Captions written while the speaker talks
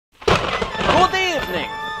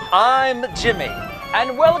I'm Jimmy,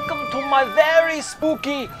 and welcome to my very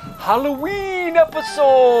spooky Halloween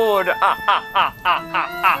episode.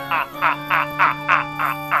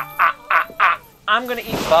 I'm gonna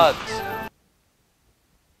eat bugs.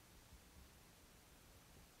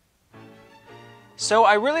 So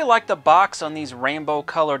I really like the box on these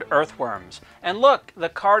rainbow-colored earthworms. And look, the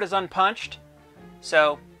card is unpunched.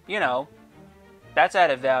 So, you know, that's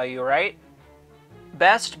added value, right?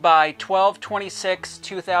 Best by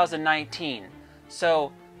 12/26/2019.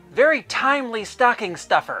 So, very timely stocking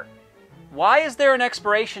stuffer. Why is there an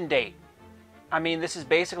expiration date? I mean, this is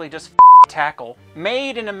basically just tackle.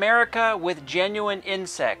 Made in America with genuine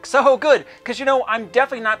insects. So good, because you know, I'm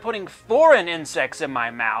definitely not putting foreign insects in my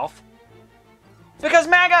mouth. Because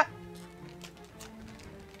MAGA!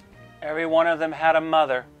 Every one of them had a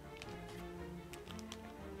mother.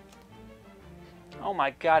 Oh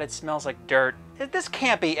my god, it smells like dirt. This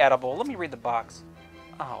can't be edible. Let me read the box.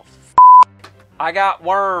 Oh, I got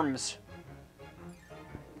worms.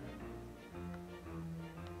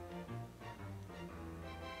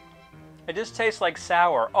 It just tastes like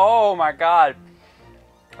sour. Oh my god.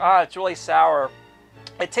 Ah, it's really sour.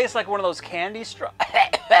 It tastes like one of those candy straws.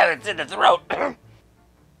 It's in the throat.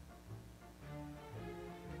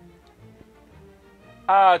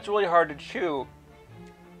 Ah, it's really hard to chew.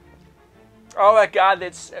 Oh my god,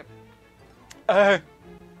 that's... oh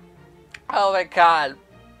my god.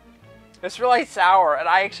 It's really sour, and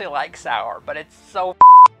I actually like sour, but it's so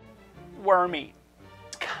wormy.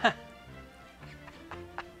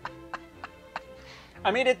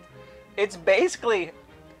 I mean, it's basically...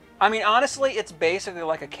 I mean, honestly, it's basically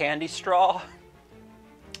like a candy straw.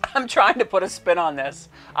 I'm trying to put a spin on this.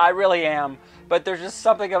 I really am. But there's just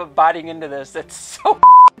something about biting into this that's so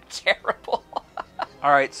terrible.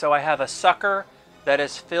 Alright, so I have a sucker that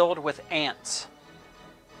is filled with ants.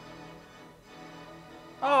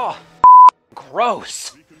 Oh,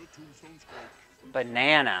 gross.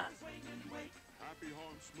 Banana.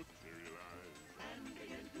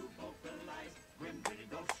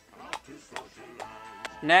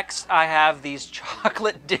 Next, I have these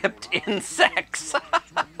chocolate-dipped insects.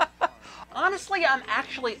 Honestly, I'm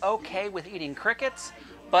actually okay with eating crickets,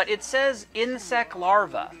 but it says insect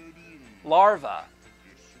larva. Larva.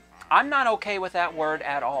 I'm not okay with that word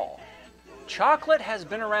at all. Chocolate has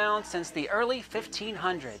been around since the early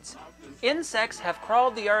 1500s. Insects have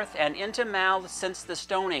crawled the earth and into mouths since the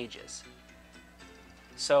Stone Ages.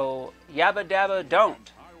 So, yabba dabba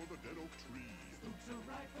don't.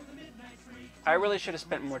 I really should have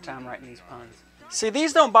spent more time writing these puns. See,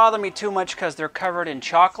 these don't bother me too much because they're covered in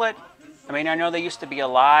chocolate. I mean, I know they used to be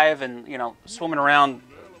alive and, you know, swimming around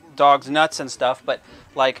dogs' nuts and stuff, but,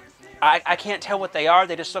 like, I can't tell what they are.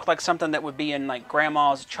 They just look like something that would be in, like,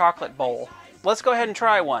 Grandma's chocolate bowl. Let's go ahead and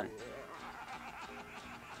try one.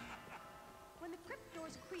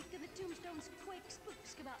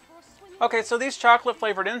 Okay, so these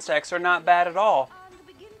chocolate-flavored insects are not bad at all.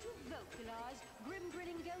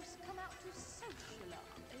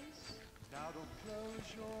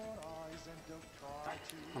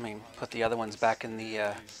 Let me put the other ones back in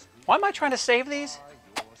the... Why am I trying to save these?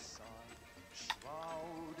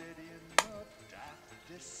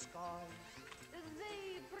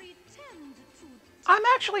 I'm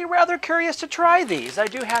actually rather curious to try these. I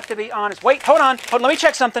do have to be honest. Wait, hold on. Let me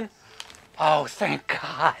check something. Oh, thank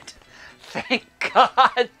God. Thank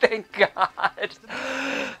God. Thank God.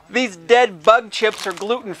 These dead bug chips are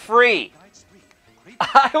gluten-free.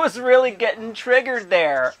 I was really getting triggered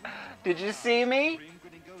there. Did you see me?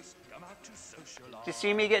 Did you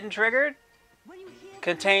see me getting triggered?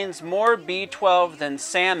 Contains more B12 than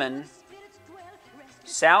salmon.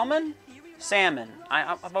 Salmon? Salmon.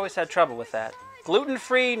 I've always had trouble with that.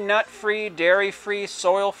 Gluten-free, nut-free, dairy-free,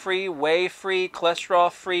 soil-free, whey-free,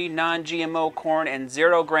 cholesterol-free, non-GMO corn, and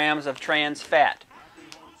 0 grams of trans fat.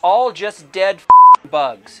 All just dead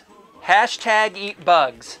bugs. Hashtag eat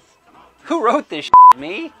bugs. Who wrote this shit?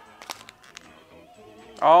 Me?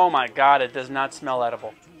 Oh my god, it does not smell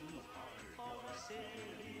edible.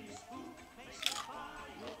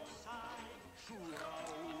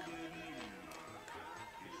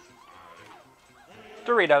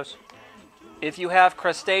 Doritos. If you have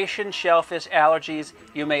crustacean shellfish allergies,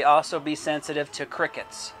 you may also be sensitive to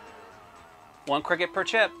crickets. 1 cricket per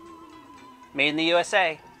chip. Made in the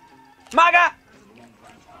USA. MAGA!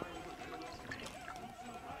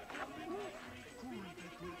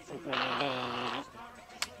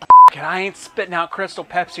 And I ain't spitting out Crystal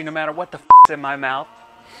Pepsi no matter what the f***'s in my mouth.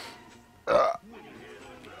 Oh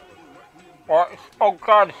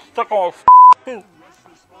god, it's stuck on my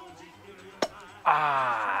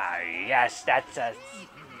Ah, yes, that's a...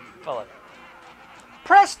 Full of...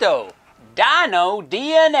 Presto! Dino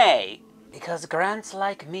DNA! Because Grant's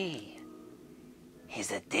like me.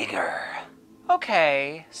 He's a digger.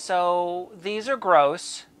 Okay, so these are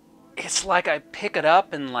gross. It's like I pick it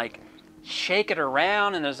up and like shake it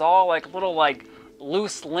around and there's all like little like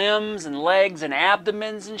loose limbs and legs and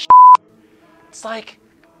abdomens and shit. It's like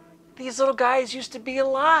these little guys used to be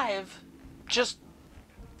alive. Just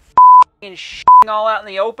and shitting all out in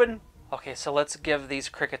the open. Okay, so let's give these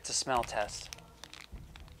crickets a smell test.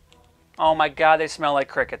 Oh my god, they smell like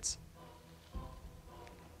crickets.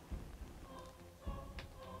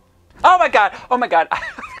 Oh my god, oh my god.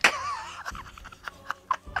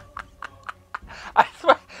 I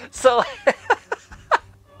swear, so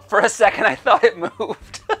for a second I thought it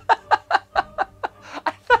moved.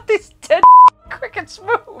 I thought these dead crickets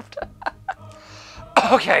moved.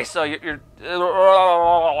 Okay, so you're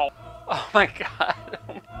oh my god.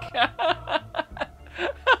 Oh my god.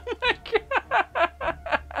 Oh my god.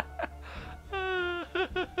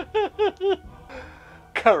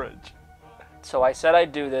 Courage. So I said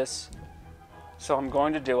I'd do this, so I'm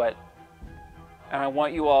going to do it. And I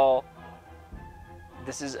want you all,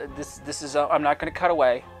 this is I'm not going to cut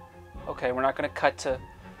away. Okay, we're not going to cut to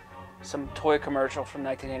some toy commercial from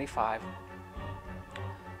 1985.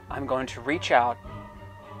 I'm going to reach out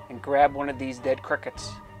and grab one of these dead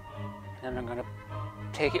crickets, and I'm going to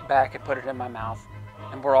take it back and put it in my mouth,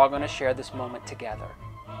 and we're all going to share this moment together.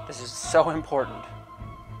 This is so important.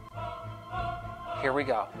 Here we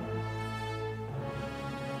go.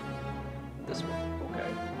 This one,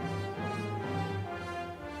 okay.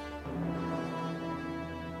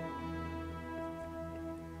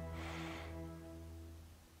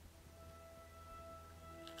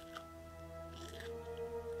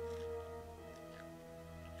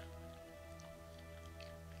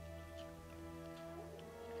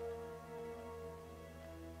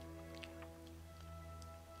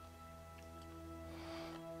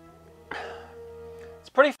 It's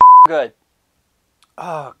pretty good.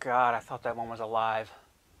 Oh god, I thought that one was alive.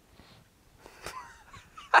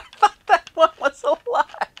 I thought that one was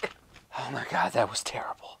alive. Oh my god, that was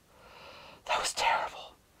terrible. That was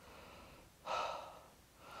terrible.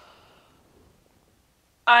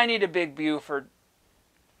 I need a big Buford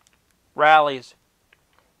rallies.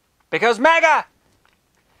 Because mega!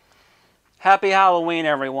 Happy Halloween,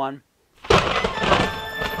 everyone.